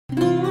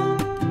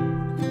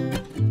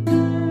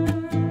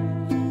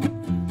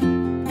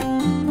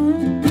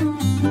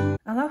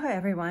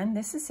everyone,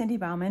 this is Cindy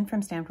Bauman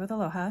from Stamped with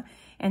Aloha,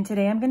 and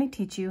today I'm going to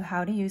teach you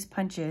how to use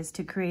punches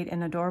to create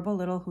an adorable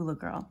little hula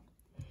girl.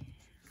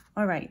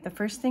 All right, the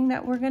first thing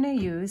that we're going to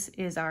use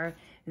is our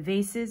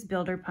Vases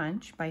Builder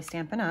Punch by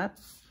Stampin' Up,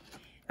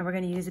 and we're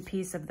going to use a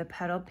piece of the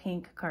Petal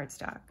Pink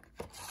cardstock.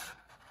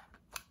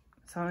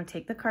 So I'm going to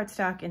take the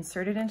cardstock,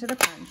 insert it into the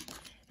punch,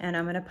 and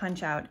I'm going to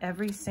punch out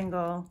every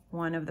single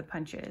one of the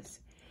punches.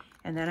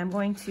 And then I'm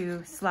going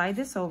to slide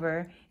this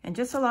over, and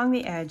just along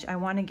the edge, I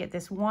want to get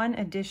this one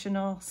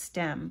additional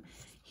stem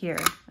here,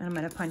 and I'm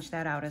going to punch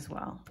that out as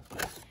well.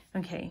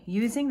 Okay,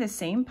 using the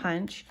same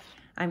punch,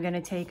 I'm going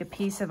to take a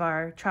piece of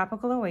our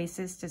Tropical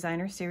Oasis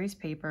Designer Series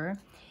paper,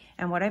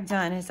 and what I've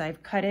done is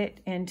I've cut it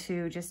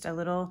into just a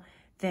little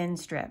thin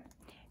strip,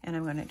 and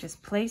I'm going to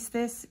just place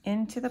this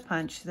into the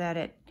punch so that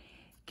it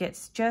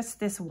gets just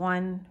this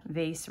one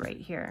vase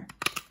right here,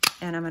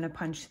 and I'm going to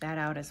punch that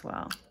out as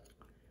well.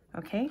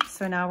 Okay,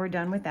 so now we're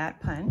done with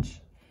that punch,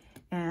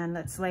 and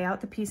let's lay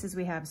out the pieces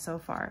we have so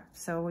far.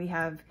 So we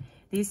have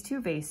these two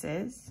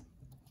vases,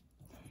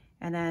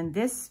 and then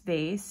this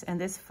vase and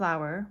this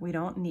flower we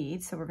don't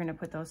need, so we're going to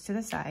put those to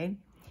the side.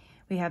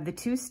 We have the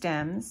two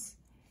stems,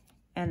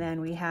 and then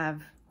we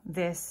have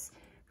this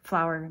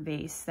flower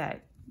vase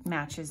that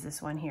matches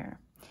this one here.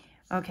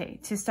 Okay,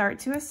 to start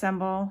to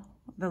assemble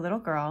the little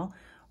girl,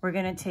 we're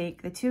going to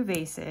take the two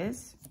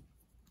vases,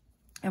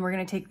 and we're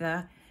going to take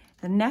the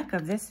neck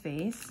of this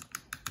vase,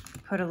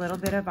 put a little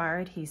bit of our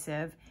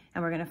adhesive,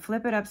 and we're going to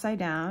flip it upside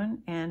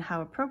down, and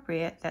how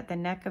appropriate that the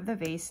neck of the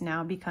vase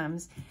now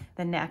becomes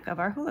the neck of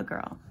our hula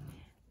girl.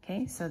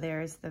 Okay, so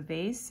there's the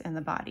vase and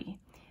the body.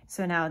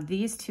 So now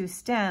these two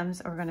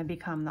stems are going to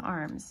become the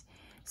arms.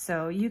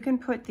 So you can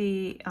put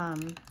the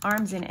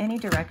arms in any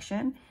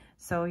direction.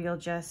 So you'll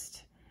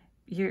just,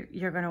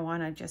 you're going to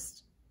want to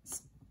just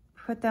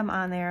put them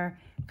on there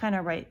kind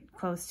of right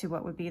close to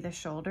what would be the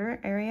shoulder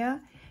area.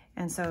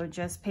 And so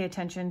just pay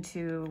attention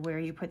to where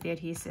you put the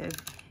adhesive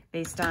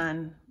based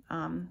on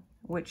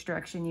which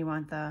direction you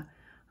want the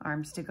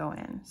arms to go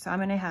in. So I'm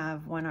going to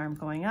have one arm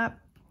going up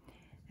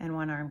and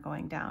one arm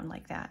going down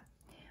like that.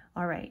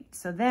 All right,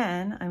 so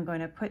then I'm going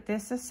to put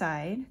this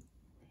aside,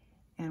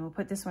 and we'll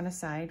put this one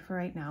aside for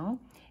right now.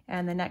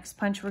 And the next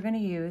punch we're going to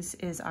use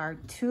is our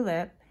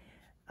Tulip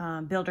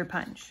Builder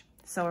Punch.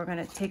 So we're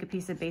going to take a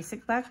piece of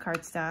basic black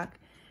cardstock,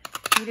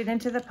 feed it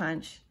into the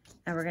punch,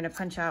 and we're going to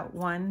punch out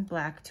one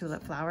black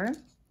tulip flower.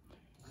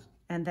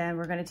 And then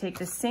we're going to take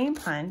the same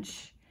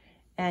punch,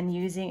 and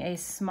using a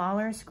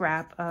smaller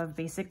scrap of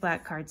basic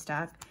black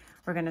cardstock,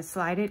 we're going to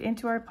slide it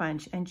into our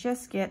punch and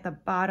just get the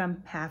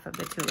bottom half of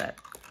the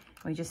tulip.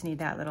 We just need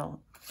that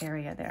little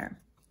area there.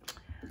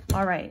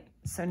 All right,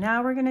 so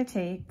now we're going to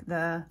take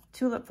the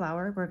tulip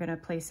flower, we're going to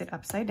place it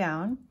upside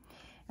down,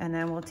 and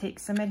then we'll take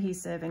some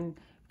adhesive and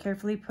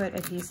carefully put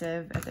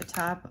adhesive at the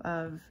top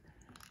of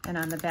and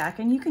on the back,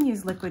 and you can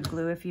use liquid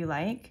glue if you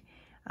like.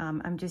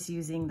 I'm just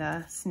using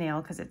the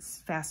snail because it's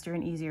faster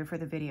and easier for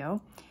the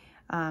video.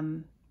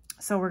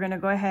 So we're going to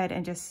go ahead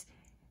and just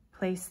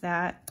place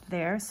that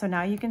there. So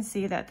now you can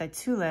see that the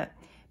tulip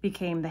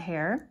became the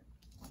hair.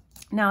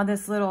 Now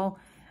this little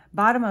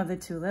bottom of the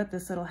tulip,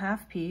 this little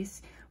half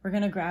piece, we're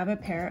going to grab a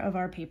pair of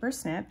our paper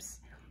snips,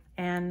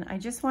 and I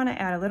just want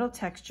to add a little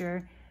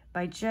texture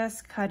by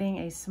just cutting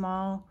a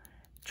small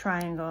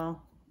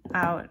triangle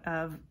out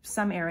of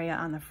some area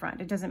on the front.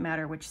 It doesn't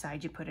matter which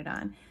side you put it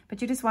on, but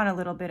you just want a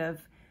little bit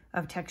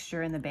of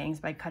texture in the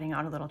bangs by cutting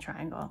out a little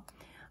triangle.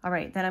 All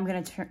right, then I'm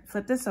going to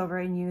flip this over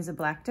and use a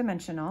black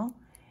dimensional,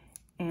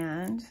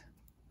 and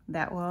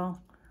that will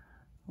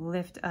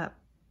lift up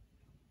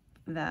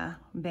the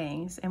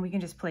bangs, and we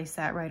can just place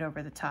that right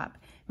over the top,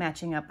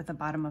 matching up with the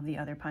bottom of the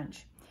other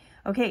punch.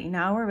 Okay,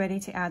 now we're ready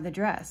to add the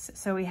dress.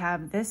 So we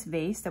have this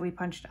vase that we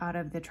punched out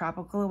of the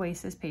Tropical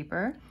Oasis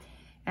paper,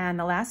 and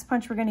the last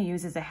punch we're going to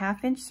use is a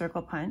 1/2-inch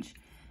circle punch.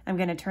 I'm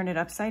going to turn it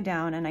upside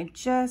down, and I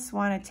just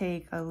want to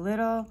take a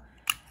little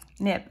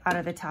nip out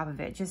of the top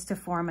of it just to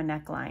form a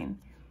neckline.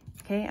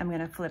 Okay, I'm going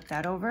to flip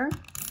that over,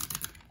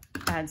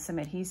 add some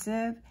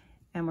adhesive,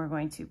 and we're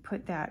going to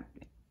put that,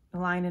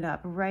 line it up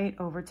right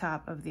over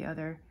top of the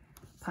other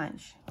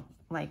punch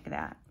like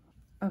that.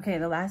 Okay,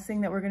 the last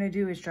thing that we're going to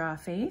do is draw a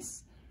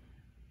face.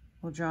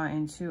 We'll draw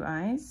in 2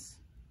 eyes,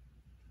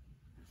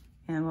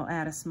 and we'll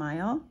add a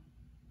smile.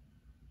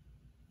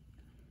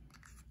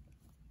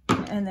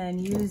 And then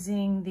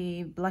using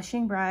the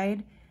Blushing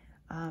Bride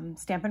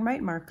Stampin'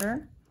 Right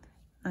marker,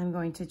 I'm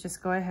going to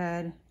just go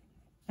ahead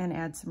and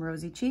add some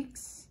rosy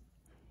cheeks.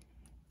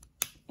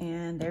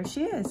 And there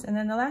she is. And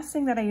then the last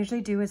thing that I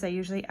usually do is I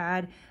usually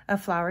add a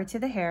flower to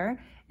the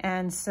hair.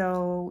 And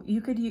so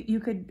you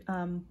could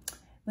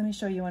let me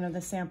show you one of the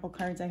sample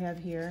cards I have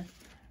here.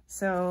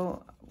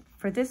 So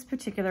for this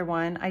particular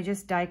one, I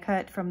just die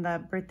cut from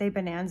the Birthday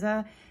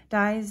Bonanza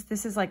dies.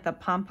 This is like the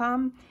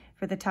pom-pom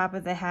for the top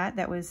of the hat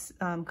that was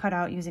cut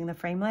out using the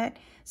framelit.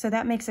 So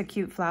that makes a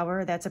cute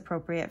flower that's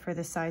appropriate for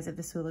the size of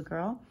this hula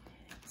girl.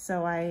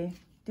 So I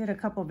did a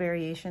couple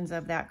variations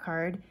of that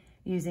card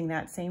using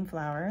that same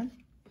flower,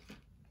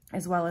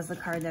 as well as the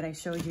card that I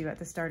showed you at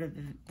the start of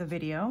the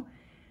video.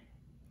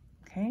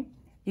 Okay,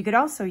 You could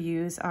also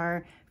use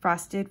our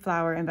frosted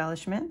flower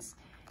embellishments.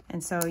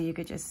 And so you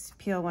could just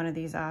peel one of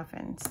these off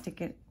and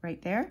stick it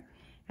right there.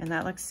 And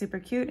that looks super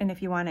cute. And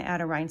if you want to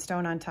add a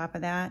rhinestone on top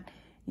of that,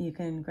 you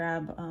can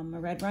grab a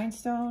red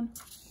rhinestone,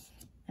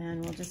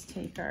 and we'll just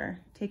take your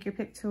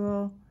pick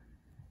tool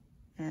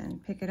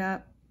and pick it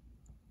up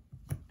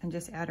and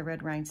just add a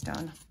red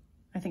rhinestone.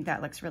 I think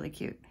that looks really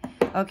cute.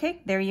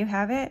 Okay, there you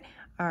have it.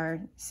 Our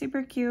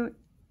super cute,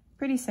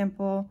 pretty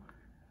simple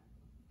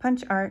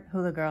punch art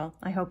hula girl.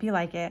 I hope you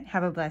like it.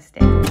 Have a blessed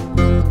day.